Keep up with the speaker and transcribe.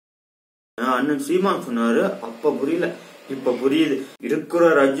அண்ணன் சீமான் சொன்னாரு. அப்ப புரியல, இப்ப புரியுது. இருக்கிற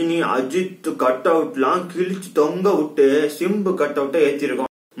ரஜினி அஜித் கட் அவுட்லாம் கிழிச்சு தொங்க விட்டு சிம்பு கட் அவுட்ட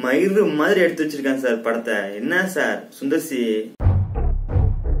ஏத்திருக்கோம். மயிறு மாதிரி எடுத்து வச்சிருக்கேன் சார் படத்தை. என்ன சார் சுந்தர்சி?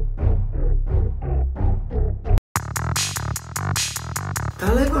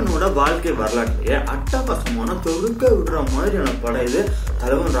 தலைவனோட வாழ்க்கை வரலாற்றையே அட்டகாசமான தொழுக்க விடுற மாதிரியான படம் இது.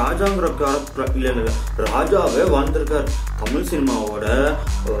 தலைவன் ராஜாங்கிற கேரக்டர் இல்ல ராஜாவே வாழ்ந்திருக்காரு. தமிழ் சினிமாவோட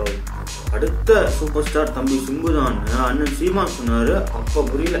அடுத்த சூப்பர் ஸ்டார் தம்பி சிம்புதான் அண்ணன் சீமான் சொன்னாரு. அப்ப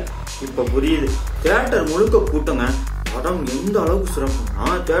புரியல, இப்ப புரியுது. தியேட்டர் முழுக்க கூட்டங்க. படம் எந்த அளவுக்கு சிறப்புனா,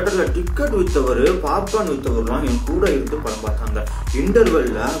 தியேட்டர்ல டிக்கெட் வித்தவர் பாப்கார்ன் வித்தவர்லாம் என் கூட இருந்து படம் பார்த்தாங்க.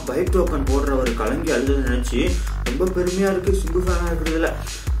 இன்டர்வெல்ல பைக் டோக்கன் போடுறவர் கலங்கி அழுது நினைச்சு ரொம்ப பெருமையா இருக்கு சிம்பு ஃபேனா இருக்கிறதுல.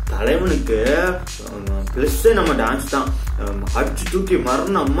 தலைவனுக்கு பிளஸ் நம்ம டான்ஸ் தான். அடிச்சு தூக்கி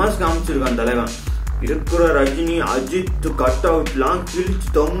மரண அம்மாஸ் காமிச்சிருக்கான் தலைவன். இருக்கிற ரஜினி அஜித் கட் அவுட்லாம் கிழிச்சு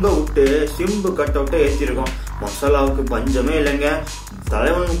தொங்க விட்டு சிம்பு கட் அவுட்டை ஏற்றிருக்கோம். மசாலாவுக்கு பஞ்சமே இல்லைங்க.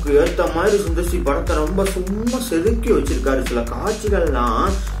 தலைவனுக்கு ஏற்ற மாதிரி சுந்தர்சி படத்தை ரொம்ப சும்மா செதுக்கி வச்சிருக்காரு. சில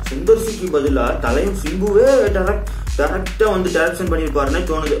காட்சிகள்லாம் சுந்தர்சிக்கு பதிலா தலைவன் சிம்புவே டைரக்டா வந்து டைரக்ஷன் பண்ணிருப்பாருன்னு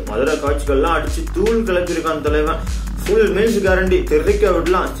தோணுது. மதுரை காட்சிகள்லாம் அடிச்சு தூள் கிளப்பிருக்கான் தலைவன். Full meals guarantee. தெரிவிக்க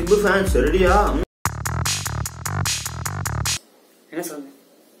விடலாம். சிம்பு ஃபேன்ஸ் ரெடியா? என்ன சொல்லுங்க?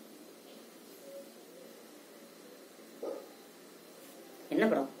 என்ன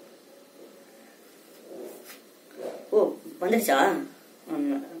படம்? ஓ வந்துடுச்சா?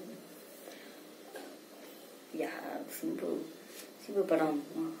 சிம்பு சிம்பு படம்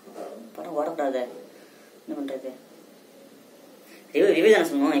ஓடக்கூடாது. என்ன பண்றது? ரிவ்யூ தானே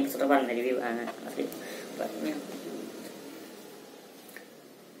சொல்லணும். இப்போ சொல்ற பாருங்க ரிவ்யூ.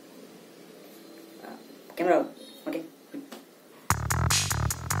 Camera okay.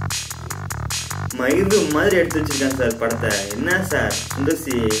 மயிறு மாதிரி எடுத்து வச்சிருக்கேன் சார் படத்தை. என்ன சார்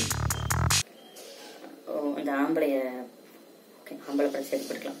சுந்தர்சி? இந்த ஆம்பளைய ஆம்பளை படம் சேர்த்து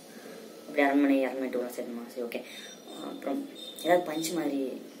போட்டுக்கலாம். அப்படி அரண்மனை 2 சேர்த்துமா? சரி ஓகே. அப்புறம் ஏதாவது பஞ்சு மாதிரி.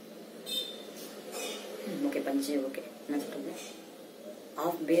 ஓகே பஞ்சு ஓகே. என்ன சொல்றது?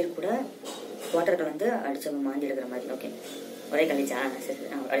 ஆஃப் பேர் கூட வாட்டர் கலந்து அடிச்ச மாந்தி எடுக்கிற மாதிரி. ஓகே ஒரே கழிச்சா? சரி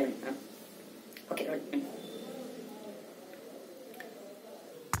ஓகே.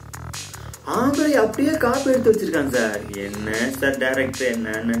 ஆம்பளை அப்படியே காப்பி எடுத்து வச்சிருக்காங்க சார். என்ன சார் டைரக்டர்,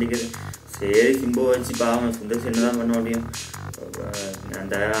 என்ன நடிகர்? சரி சிம்பு வச்சு பாவம் சுந்தர்சி என்னதான் பண்ண முடியும்?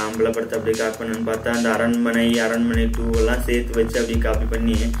 அந்த ஆம்பளை படத்தை அப்படியே காப்பி பண்ணு பார்த்தா அந்த அரண்மனை 2 எல்லாம் சேர்த்து வச்சு அப்படியே காப்பி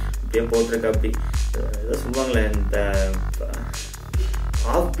பண்ணி அப்படியே போட்டிருக்க. அப்படி ஏதோ சொல்லுவாங்களே, இந்த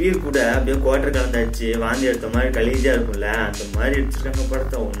ஆஃப் பீர் கூட அப்படியே குவார்டர் கலந்தாச்சு வாந்தி எடுத்த மாதிரி கலீஜா இருக்கும்ல, அந்த மாதிரி எடுத்துருக்காங்க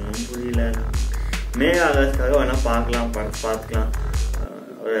படத்தை. ஒன்றும் புரியல. மேக ஆகாசுக்காக வேணா பார்க்கலாம், படத்தை பார்த்துக்கலாம்.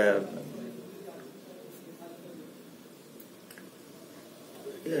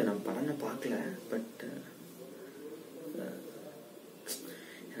 இல்ல நான் படம் பார்க்கல. பட்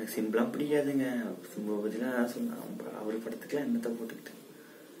எனக்கு சிம்பிளாம் பிடிக்காதுங்க. சிம்பிளை பத்திலாம் சொன்னான். அவரு படத்துக்குலாம் என்னத்தை போட்டுக்கிட்டு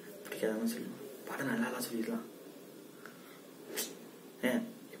பிடிக்காதான்னு சொல்லுவான். படம் நல்லாலாம் சொல்லிடலாம்.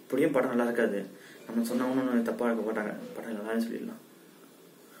 எப்படியும் படம் நல்லா இருக்காது. நம்ம சொன்னவங்க தப்பா இருக்க மாட்டாங்க. படம் நல்லா சொல்லிடலாம்.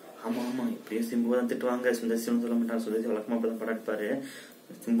 ஆமா ஆமா எப்படியும் சிம்பு தான் திட்டுவாங்க. சுந்தர்சின்னு சொல்ல மாட்டாங்க. சுந்தர்சி வழக்கமா அப்பதான் படம் எடுப்பாரு.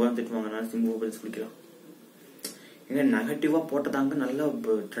 சிம்பு தான் திட்டுவாங்க. நான் சிம்புவை பத்தி சொல்லிக்கலாம். எங்க நெகட்டிவா போட்டதாங்க நல்லா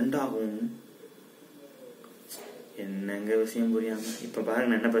ட்ரெண்ட் ஆகும். என்னங்க விஷயம் புரியாம. இப்ப பாருங்க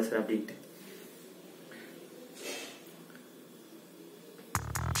நான் என்ன பேசுறேன் அப்படின்ட்டு.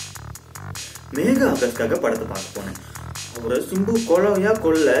 மேக ஆகாஷ்காக படத்தை பார்க்க போனேன். அவரை சிம்பு கொலையா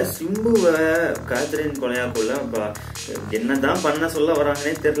கொல்ல, சிம்புவ காத்ரின் கொலையா கொல்ல. என்னதான் பண்ண சொல்ல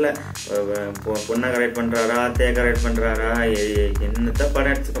வராங்கன்னே தெரியல. பொண்ணை கரெக்ட் பண்றாரா, கரெக்ட் பண்றாரா, என்னத்தான்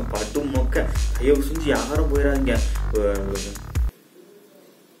படம் எடுத்துக்க. பட்டு மொக்க ஐயோ செஞ்சு யாரும் போயிடாதீங்க.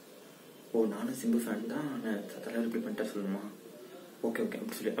 ஓ நானும் சிம்பு ஃபேன் தான். தலைவர் இப்படி பண்ணிட்டா சொல்லணுமா? ஓகே ஓகே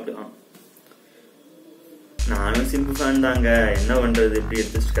அப்படி சொல்லி அப்படி. நானும் சிம்பு ஃபேன் தாங்க. என்ன பண்றது, இப்படி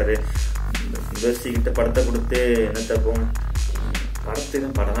எடுத்துருக்காரு. கிட்ட படத்தை கொடுத்து என்னத்த போங்க. படத்துக்கு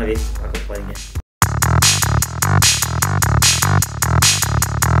படம் தான் வேஸ்ட். பார்க்க போறீங்க.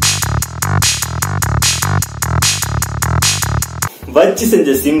 வச்சு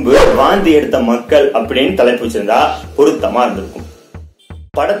செஞ்ச சிம்பு வாந்தி எடுத்த மக்கள் அப்படின்னு தலைப்பு வச்சிருந்தா பொருத்தமா இருந்திருக்கும்.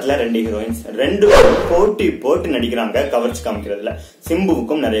 படத்துல 2 ஹீரோயின்ஸ் 2 போட்டி போட்டு நடிக்கிறாங்க கவர்ச்சி காமிக்கிறதுல.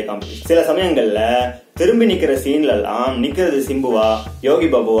 சிம்புவுக்கும் நிறைய காமிச்சு. சில சமயங்கள்ல திரும்பி நிக்கிற சீன்ல எல்லாம் நிக்கிறது சிம்புவா, யோகி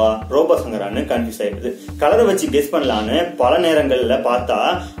பாபுவா, ரோபோ சங்கரான்னு கன்ஃபியூஸ் ஆயிடுது. கலரை வச்சு கெஸ் பண்ணலான்னு பல நேரங்கள்ல பார்த்தா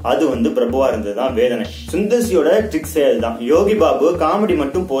அது வந்து பிரபுவா இருந்ததுதான் வேதனை. சுந்தர்சியோட ட்ரிக்ஸே அதுதான். யோகி பாபு காமெடி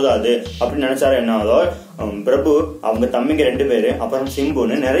மட்டும் போதாது அப்படின்னு நினைச்சாரு. என்ன ஆகுதோ, பிரபு அவங்க தம்பிங்க 2 பேரு அப்புறம்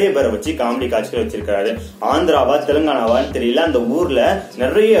சிம்புன்னு நிறைய பேரை வச்சு காமெடி காட்சிகள் வச்சிருக்காரு. ஆந்திராவா தெலுங்கானாவான்னு தெரியல, அந்த ஊர்ல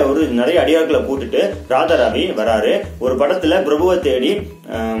நிறைய அடியாட்களை கூட்டுட்டு ராதாராவி வராரு. ஒரு படத்துல பிரபுவை தேடி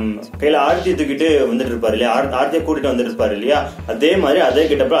கையில ஆர்த்தியை தூக்கிட்டு வந்துட்டு இருப்பாரு இல்லையா, ஆர்த்தியை கூட்டிட்டு வந்துட்டு இருப்பாரு இல்லையா, அதே மாதிரி அதே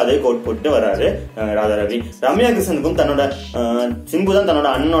கிட்டப்ப அதே கோட் போட்டு வராரு ராதாராவி. ரம்யா கிருஷ்ணனுக்கும் தன்னோட சிம்பு தான் தன்னோட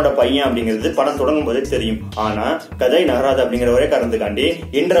அண்ணனோட பையன் அப்படிங்கிறது படம் தொடங்கும் போதே தெரியும். ஆனா கதை நகராது அப்படிங்கிற ஒரே காரணத்துக்காண்டி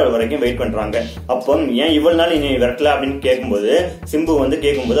இன்டர்வல் வரைக்கும் வெயிட் பண்றாங்க. அப்போ ஏன் இவ்வளவு நாள் இனி விரட்டல அப்படின்னு கேட்கும்போது சிம்பு வந்து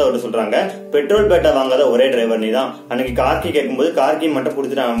கேட்கும்போது அவர் சொல்றாங்க, பெட்ரோல் பேட்டா வாங்காத ஒரே டிரைவர் நீ தான். அன்னைக்கு கார்கி கேட்கும்போது கார்கி மட்டும்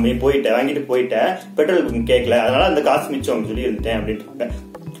கொடுத்துட்டு நீ வாங்கிட்டு போயிட்ட, பெட்ரோல் கேட்கல, அதனால அந்த காசு மிச்சம் சொல்லி இருந்துட்டேன் அப்படின்றாங்க.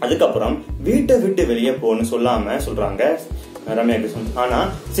 அதுக்கப்புறம் வீட்டை விட்டு வெளியே போன்னு சொல்லாம சொல்றாங்க ரம்யா கிருஷ்ணன். ஆனா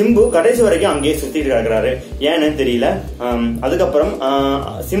சிம்பு கடைசி வரைக்கும் அங்கேயே சுத்திட்டு கிடக்குறாரு, ஏன்னு தெரியல. அதுக்கப்புறம்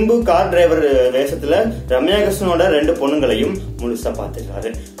சிம்பு கார் டிரைவர் வேஷத்துல ரம்யா கிருஷ்ணனோட 2 பொண்ணுங்களையும் முழுசா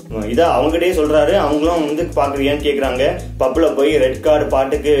பாத்துக்கிறாரு. இத அவங்ககிட்டயே சொல்றாரு. அவங்களும் வந்து பாக்குறீங்கன்னு கேக்குறாங்க. பப்ல போய் ரெட் கார்டு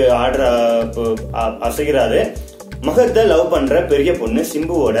பாட்டுக்கு ஆடுற அசைக்கிறாரு. மகத்தை லவ் பண்ற பெரிய பொண்ணு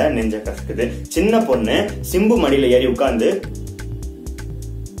சிம்புவோட நெஞ்ச கசக்குது. சின்ன பொண்ணு சிம்பு மடியில ஏறி உட்கார்ந்து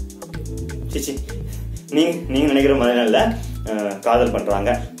நீங்க நினைக்கிற மாதிரில காதல் பண்றாங்க.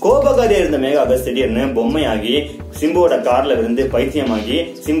 கோபக்காரியா இருந்த மேகா திடீர்னு பொம்மையாகி சிம்புவோட கார்ல இருந்து பைத்தியமாகி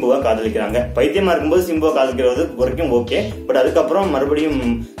சிம்புவா காதலிக்கிறாங்க. பைத்தியமா இருக்கும்போது சிம்புவா காதலிக்கிறது வரைக்கும் ஓகே, பட் அதுக்கப்புறம் மறுபடியும்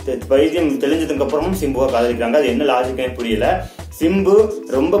பைத்தியம் தெளிஞ்சதுக்கு அப்புறமும் சிம்புவா காதலிக்கிறாங்க. அது என்ன லாஜிக்கே புரியல. சிம்பு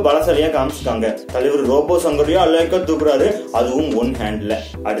ரொம்ப பலசாலியா காமிச்சிருக்காங்க. தலைவர் ரோபோ சங்கரையோ அலைக்க தூக்குறாரு, அதுவும் 1 ஹேண்ட்ல.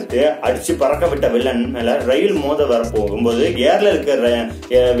 அடுத்து அடிச்சு பறக்க விட்ட வில்லன் மேல ரயில் மோத வர போகும்போது ஏர்ல இருக்கிற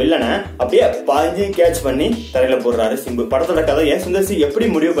வில்லனை அப்படியே பாஞ்சு கேட்ச் பண்ணி தரையில போடுறாரு சிம்பு. படத்தோட கதையை சுந்தர்சி எப்படி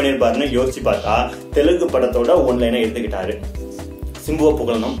முடிவு பண்ணிருப்பாருன்னு யோசிச்சு பார்த்தா தெலுங்கு படத்தோட 1 லைனை எடுத்துக்கிட்டாரு. சிம்புவை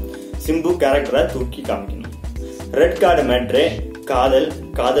புகழணும், சிம்பு கேரக்டரை தூக்கி காமிக்கணும். ரெட் கார்டு மேட்ரு,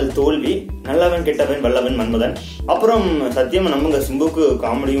 காதல் தோல்வி, நல்லவன் கெட்டவன் வல்லவன் மன்மதன். அப்புறம் சத்தியமா நம்புங்க சிம்புக்கு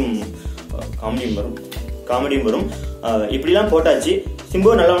காமெடியும் வரும். இப்படிலாம் போட்டாச்சு. சிம்பு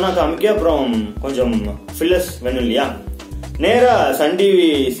நல்லவனா காமிக்க அப்புறம் கொஞ்சம் ஃபில்லர்ஸ் வேணும் இல்லையா. நேரா சன் டிவி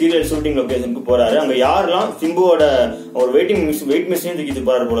சீரியல் ஷூட்டிங் லொகேஷனுக்கு போறாரு. அங்க யாரெல்லாம் சிம்புவோட ஒரு வெயிட் மிஷினையும் தூக்கிட்டு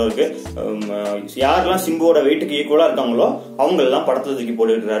போறாரு போல இருக்கு. யாரெல்லாம் சிம்புவோட வெயிட்டுக்கு ஈக்குவலா இருக்காங்களோ அவங்க எல்லாம் படத்தை தூக்கி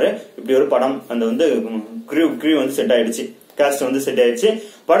போட்டுக்கிறாரு. இப்படி ஒரு படம் அந்த வந்து கிரீவ் வந்து செட் ஆயிடுச்சு, காஸ்ட் வந்து செட் ஆயிடுச்சு.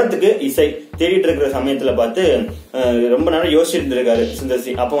 படத்துக்கு இசை தேடிட்டு இருக்கிற சமயத்துல பார்த்து ரொம்ப நேரம் யோசிச்சுட்டு இருக்காரு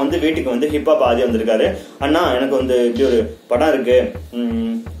சுந்தர்சி. அப்ப வந்து வீட்டுக்கு வந்து ஹிப்ஹாப் ஆதி வந்திருக்காரு. அண்ணா எனக்கு வந்து இப்படி ஒரு படம் இருக்கு,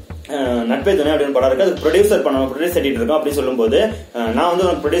 நட்பே துணை அப்படின்னு படம் இருக்கு, அது ப்ரொடியூஸ் பண்ணிட்டு இருக்கோம் அப்படின்னு சொல்லும் போது நான் வந்து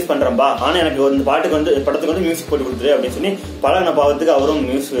உனக்கு ப்ரொடியூஸ் பண்றேன்பா, ஆனா எனக்கு வந்து பாட்டுக்கு வந்து படத்துக்கு வந்து மியூசிக் போட்டு கொடுத்துரு அப்படின்னு சொல்லி பழகின பாவத்துக்கு அவரும்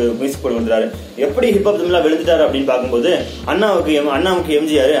மியூசிக் போட்டு கொடுத்துறாரு. எப்படி ஹிப்ஹாப் தமிழ்ல விழுந்துட்டாரு அப்படின்னு பார்க்கும்போது அண்ணாவுக்கு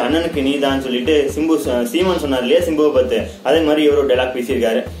எம்ஜிஆர், அண்ணனுக்கு நீ தான் சொல்லிட்டு சீமான் சொன்னார் இல்லையா சிம்புவை பார்த்து, அதே மாதிரி இவரும் டைலாக்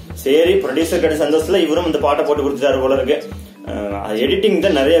பேசியிருக்காரு. சரி, ப்ரொடியூசர் கிட்ட சந்தோஷத்துல இவரும் இந்த பாட்டை போட்டு கொடுத்துட்டாரு போல இருக்கு. எடிட்டிங்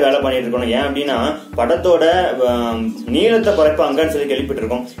தான் நிறைய வேலை பண்ணிட்டு இருக்கணும். ஏன் அப்படின்னா படத்தோட நீளத்தை குறைப்பாங்கன்னு சொல்லி கேள்விப்பட்டு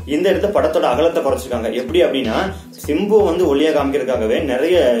இருக்கோம். இந்த இடத்துல படத்தோட அகலத்தை குறைச்சிருக்காங்க. எப்படி அப்படின்னா சிம்பு வந்து ஒல்லியா காமிக்கிறதுக்காகவே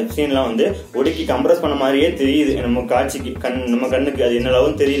நிறைய சீன்லாம் வந்து ஒடுக்கி கம்ப்ரஸ் பண்ண மாதிரியே தெரியுது நம்ம காட்சிக்கு, நம்ம கண்ணுக்கு. அது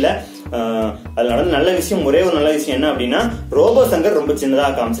என்னளவும் தெரியல. அது நடந்த நல்ல விஷயம், ஒரே ஒரு நல்ல விஷயம் என்ன அப்படின்னா ரோபோ சங்கர் ரொம்ப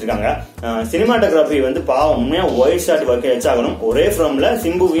சின்னதாக காமிச்சிருக்காங்க. சினிமாட்டோகிராஃபி வந்து பாவம் உண்மையா ஒயிட் ஷாட் ஒர்க் வச்சாகணும். ஒரே ஃப்ரேம்ல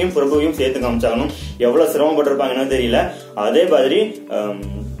சிம்புவையும் பிரபுவையும் சேர்த்து காமிச்சாகணும். எவ்வளவு சிரமப்பட்டிருப்பாங்கன்னு தெரியல. அதே மாதிரி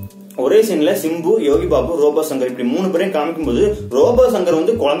ஒரே சீன்ல சிம்பு, யோகி பாபு, ரோபோ சங்கர் இப்படி 3 பேரையும் காமிக்கும் போது ரோபோ சங்கர்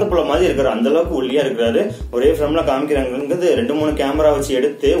வந்து குழந்தை பிள்ளை மாதிரி இருக்காரு, அந்த அளவுக்கு ஒல்லியா இருக்கிறாரு. ஒரே ஃப்ரேம்ல காமிக்கிறாங்கிறது 2-3 கேமரா வச்சு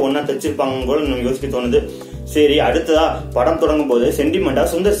எடுத்து ஒன்னா தச்சிருப்பாங்க போல நம்ம யோசிக்க தோணுது. சரி, அடுத்ததா படம் தொடங்கும் போது சென்டிமெண்டா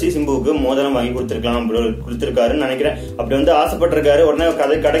சுந்தர்சி சிம்புவுக்கு மோதிரம் வாங்கி கொடுத்திருக்காருன்னு நினைக்கிறேன். அப்படி வந்து ஆசைப்பட்டிருக்காரு. உடனே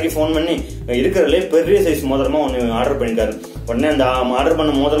கடைக்கு போன் பண்ணி இருக்கிறதுலே பெரிய சைஸ் மோதிரமா ஒண்ணு ஆர்டர் பண்ணிருக்காரு. உடனே அந்த ஆர்டர்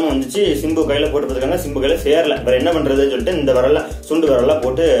பண்ண மோதிரமும் வந்துச்சு. சிம்பு கையில போட்டு பார்த்துருக்காங்க. சிம்பு கையில சேரல. வேற என்ன பண்றதுன்னு சொல்லிட்டு இந்த சுண்டு விரல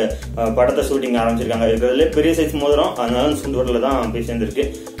போட்டு படத்தை ஷூட்டிங் ஆரம்பிச்சிருக்காங்க. இருக்கிறதுலே பெரிய சைஸ் மோதிரம், அதனால சுண்டு விரல தான் போய் சேர்ந்திருக்கு.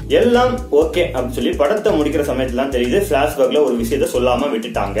 எல்லாம் ஓகே அப்படின்னு சொல்லி படத்தை முடிக்கிற சமயத்துல தெரியுது பிளாஷ்பேக்ல ஒரு விஷயத்த சொல்லாம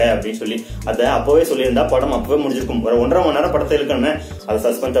விட்டுட்டாங்க அப்படின்னு சொல்லி. அதை அப்பவே சொல்லியிருந்தா படம் அப்பவே முடிஞ்சிருக்கும். ஒரு 1.5 மணி நேரம் படத்தை இருக்கணும்னு அதை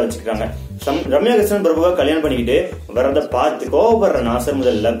சஸ்பென்ஸா வச்சுக்கிறாங்க. ரம்யா கிருஷ்ணன் பிரபுவை கல்யாணம் பண்ணிக்கிட்டு வரத பார்த்து கோபப்படுற நாசர்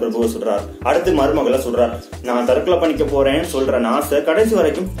முதல்ல பிரபுவை சொல்றாரு. அடுத்து மருமகளை சொல்றாரு, நான் தற்கொலை பண்ணிக்க போறேன்னு சொல்ற நாசர் கடைசி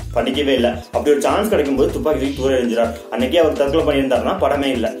வரைக்கும் பண்ணிக்கவே இல்லை. அப்படி ஒரு சான்ஸ் கிடைக்கும் போது துப்பாக்கி தூக்கி தூர எறிஞ்சிறார். அன்னைக்கு அவர் தற்கொலை பண்ணியிருந்தாருன்னா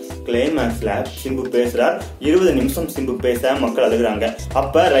படமே இல்லை. கிளைமேக்ஸ்ல சிம்பு பேசுறார். 20 நிமிஷம் சிம்பு பேச மக்கள் அழுகுறாங்க.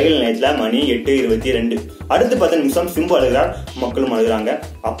 அப்ப ரயில் நிலையத்துல மணி 8:22. அடுத்து 10 நிமிஷம் சிம்பு அழுகிறார், மக்களும் அழுகுறாங்க.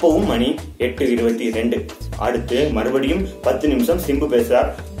 அப்பவும் மணி 8:22. அடுத்து மறுபடியும் 10 நிமிஷம் சிம்பு பேசுறார்,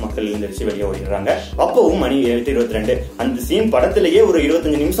 மக்கள் எழுந்திரிச்சு வெளியே ஓடிடுறாங்க. அப்பவும் மணி 8:22. அந்த சீன் படத்திலேயே ஒரு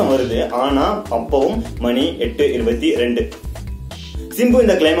 25 நிமிஷம் வருது. ஆனா அப்பவும் மணி 8:22. சிம்பு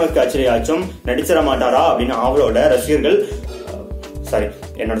இந்த கிளைமேக்ஸ் ஆச்சரியாச்சும் நடிச்சிட மாட்டாரா அப்படின்னு அவளோட ரசிகர்கள், சாரி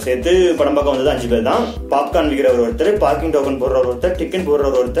என்னோட சேர்த்து படம் பார்க்க வந்தது 5 பேர் தான். பாப்கார்ன் விற்கிறவர் ஒருத்தர், பார்க்கிங் டோக்கன் போடுறவர் ஒருத்தர், டிக்கெட்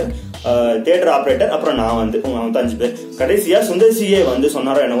போடுறவர் ஒருத்தர், தியேட்டர் ஆபரேட்டர், அப்புறம் நான் வந்து 5 பேர். கடைசியா சுந்தர்சியே வந்து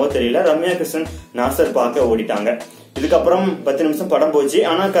சொன்னாரோ என்னவோ தெரியல, ரம்யா கிருஷ்ணன் நாசர் பார்க்க ஓடிட்டாங்க. இதுக்கப்புறம் 10 நிமிஷம் படம் போச்சு.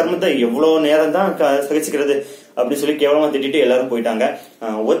 ஆனா கர்மத்தை எவ்வளவு நேரம் தான் சகிச்சுக்கிறது அப்படின்னு சொல்லி கேவலமா திட்டிட்டு எல்லாரும் போயிட்டாங்க.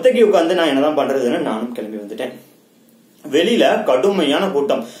 ஒத்தகி உட்காந்து நான் என்னதான் பண்றதுன்னு நானும் கிளம்பி வந்துட்டேன். வெளியில கடுமையான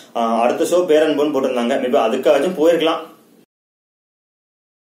கூட்டம். அடுத்த ஷோ பேரன்புன்னு போட்டிருந்தாங்க. மேபி அதுக்காச்சும் போயிருக்கலாம்.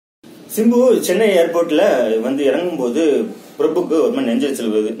 சிம்பு சென்னை ஏர்போர்ட்ல வந்து இறங்கும் போது பிரபுக்கு ஒரு மாதிரி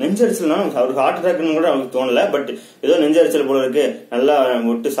நெஞ்சரிச்சல் வருது. நெஞ்சரிச்சல்னா அவருக்கு ஹார்ட் அட்டாக்னு கூட அவருக்கு தோணல. பட் ஏதோ நெஞ்சரிச்சல் போல இருக்கு, நல்லா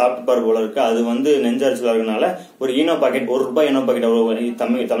விட்டு சாப்பிட்டுப்பாரு போல இருக்கு. அது வந்து நெஞ்சரிச்சல் இருக்கனால ஒரு ஈனோ பாக்கெட், ₹1 ஈனோ பாக்கெட்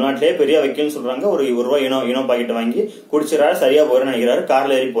தமிழ்நாட்டிலேயே பெரிய வைக்கல்னு சொல்றாங்க. ஒரு ₹1 ஈனோ பாக்கெட் வாங்கி குடிச்சிடறாரு, சரியா போறேன்னு நினைக்கிறாரு.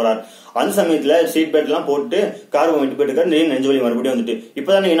 கார்ல ஏறி போறாரு. அந்த சமயத்துல சீட் பெல்ட் எல்லாம் போட்டு கார் விட்டு போயிட்டு நெஞ்சு வலி மறுபடியும் வந்துட்டு,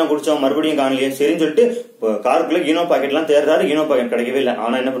 இப்பதான் ஈனோ குடிச்சோம் மறுபடியும் காணலையே சரின்னு சொல்லிட்டு காருக்குள்ள ஈனோ பாக்கெட் எல்லாம் தேடுறாரு. ஈனோ பாக்கெட் கிடைக்கவே இல்லை.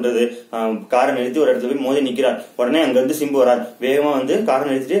 ஆனா என்ன பண்றது, காரை நிறுத்தி ஒரு இடத்துல போய் மோதி நிக்கிறார். உடனே அங்க இருந்து சிம்பு வரார். வேகமா வந்து காரை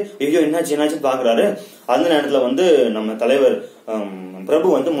நிறுத்திட்டு ஐயோ என்னாச்சு பாக்குறாரு. அந்த நேரத்துல வந்து நம்ம தலைவர் பிரபு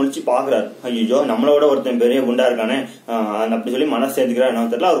வந்து முழிச்சு பாக்குறாரு. ஐயோ நம்மளோட ஒருத்தன் பெரிய குண்டா இருக்கானே அப்படி சொல்லி மனசு சேர்த்துக்கிறாரு.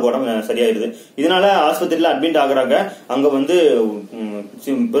 என்ன தெரியல, அவருக்கு உடம்பு சரியாயிருது. இதனால ஆஸ்பத்திரியில அட்மிட் ஆகுறாங்க. அங்க வந்து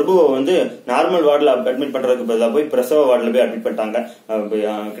பிரபுவை வந்து நார்மல் வார்டுல அட்மிட் பண்றதுக்கு பதிலாக போய் பிரசவ வார்டுல போய் அட்மிட் பண்ணிட்டாங்க.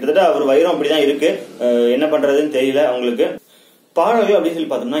 கிட்டத்தட்ட அவர் வயிறும் அப்படிதான் இருக்கு. என்ன பண்றதுன்னு தெரியல அவங்களுக்கு. பாடல்கள் அப்படின்னு சொல்லி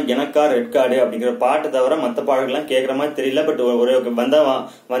பார்த்தோம்னா எனக்கா ரெட் கார்டு அப்படிங்கிற பாட்டை தவிர மற்ற பாடல்கள்லாம் கேட்கற மாதிரி தெரியல. பட் ஒரே வந்தா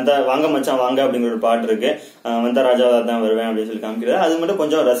வாங்க மச்சான் வாங்க அப்படிங்கிற ஒரு பாட்டு இருக்கு. வந்தா ராஜாவாதான் வருவேன் அப்படின்னு சொல்லி காமிக்கிறாரு. அது மட்டும்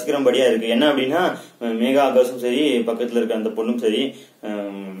கொஞ்சம் ரசிக்கிறபடியா இருக்கு. என்ன அப்படின்னா மேகா ஆகாஷும் சரி, பக்கத்துல இருக்க அந்த பொண்ணும் சரி,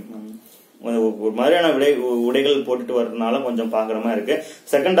 ஒரு மாதிரியான உடைகள் போட்டுட்டு வர்றதுனால கொஞ்சம் பாக்குற மாதிரி இருக்கு.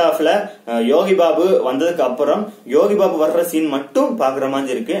 செகண்ட் ஹாஃப்ல யோகி பாபு வந்ததுக்கு அப்புறம் யோகி பாபு வர்ற சீன் மட்டும் பாக்குற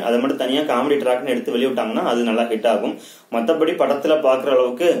மாதிரி இருக்கு. அதை மட்டும் தனியா காமெடி ட்ராக்னு எடுத்து வெளியிட்டாங்கன்னா அது நல்லா ஹிட் ஆகும். மற்றபடி படத்துல பாக்குற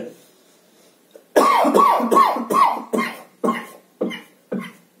அளவுக்கு